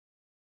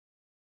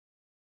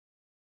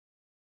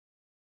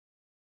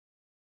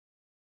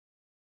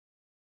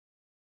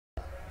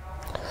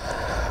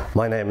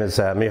My name is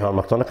Mícheál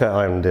Mac Donncha.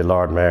 I'm the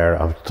Lord Mayor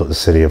of the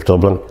City of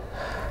Dublin,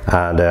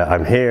 and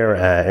I'm here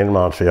in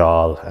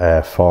Montreal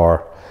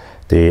for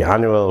the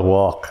annual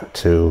walk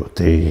to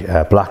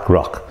the Black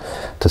Rock,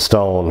 the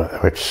stone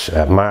which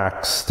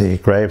marks the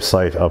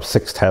gravesite of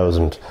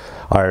 6,000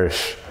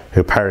 Irish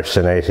who perished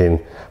in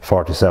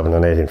 1847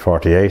 and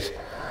 1848.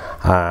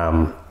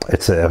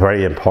 It's a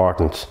very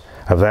important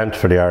event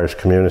for the Irish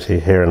community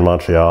here in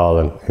Montreal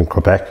and in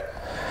Quebec.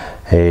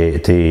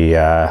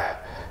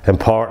 The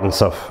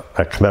importance of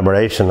a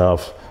commemoration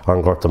of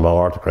Lord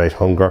Mayor, the Great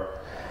Hunger,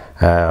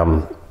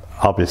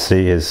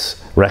 obviously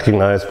is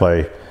recognised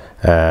by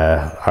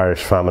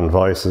Irish Famine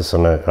Voices,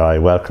 and I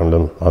welcome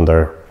them on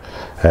their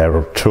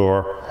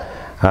tour.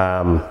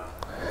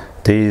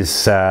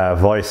 These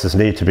voices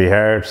need to be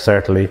heard,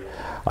 certainly.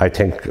 I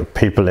think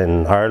people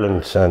in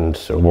Ireland and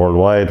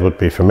worldwide would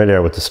be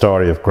familiar with the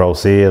story of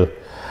Gross Eel,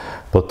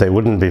 but they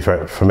wouldn't be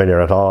familiar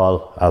at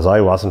all, as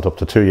I wasn't up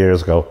to 2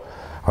 years ago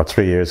or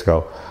 3 years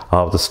ago,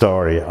 of the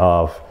story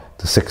of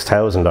the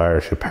 6,000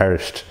 Irish who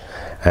perished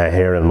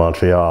here in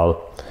Montreal.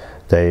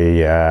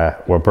 They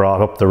were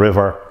brought up the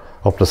river,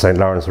 up the St.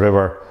 Lawrence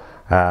River,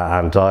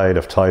 and died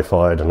of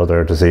typhoid and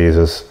other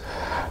diseases,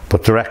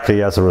 but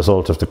directly as a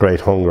result of the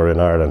Great Hunger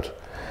in Ireland.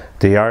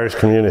 The Irish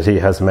community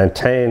has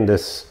maintained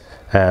this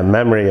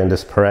memory and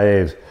this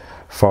parade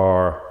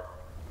for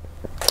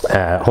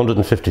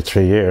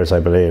 153 years, I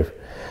believe,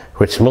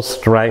 which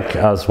must rank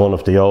as one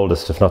of the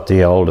oldest, if not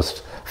the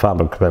oldest,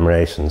 famine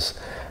commemorations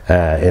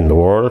in the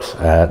world.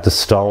 The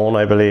stone,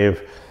 I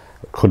believe,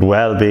 could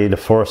well be the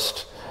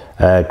first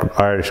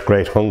Irish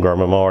Great Hunger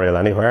memorial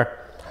anywhere.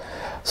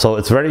 So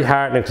it's very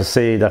heartening to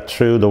see that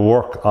through the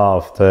work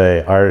of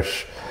the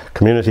Irish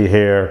community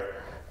here,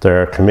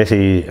 their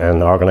committee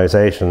and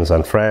organisations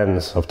and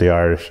friends of the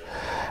Irish,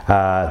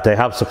 they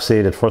have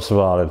succeeded, first of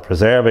all, in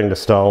preserving the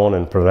stone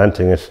and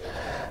preventing it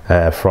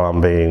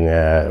from being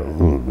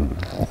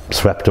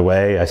swept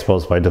away, I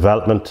suppose, by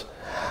development,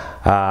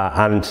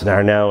 and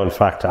are now in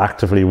fact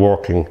actively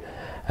working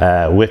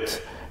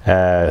with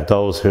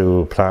those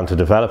who plan to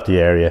develop the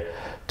area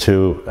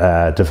to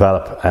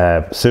develop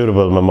a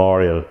suitable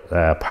memorial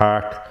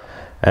park,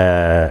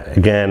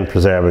 again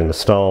preserving the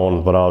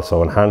stone but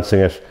also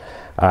enhancing it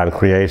and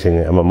creating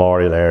a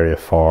memorial area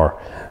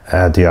for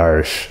the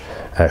Irish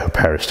who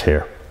perished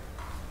here.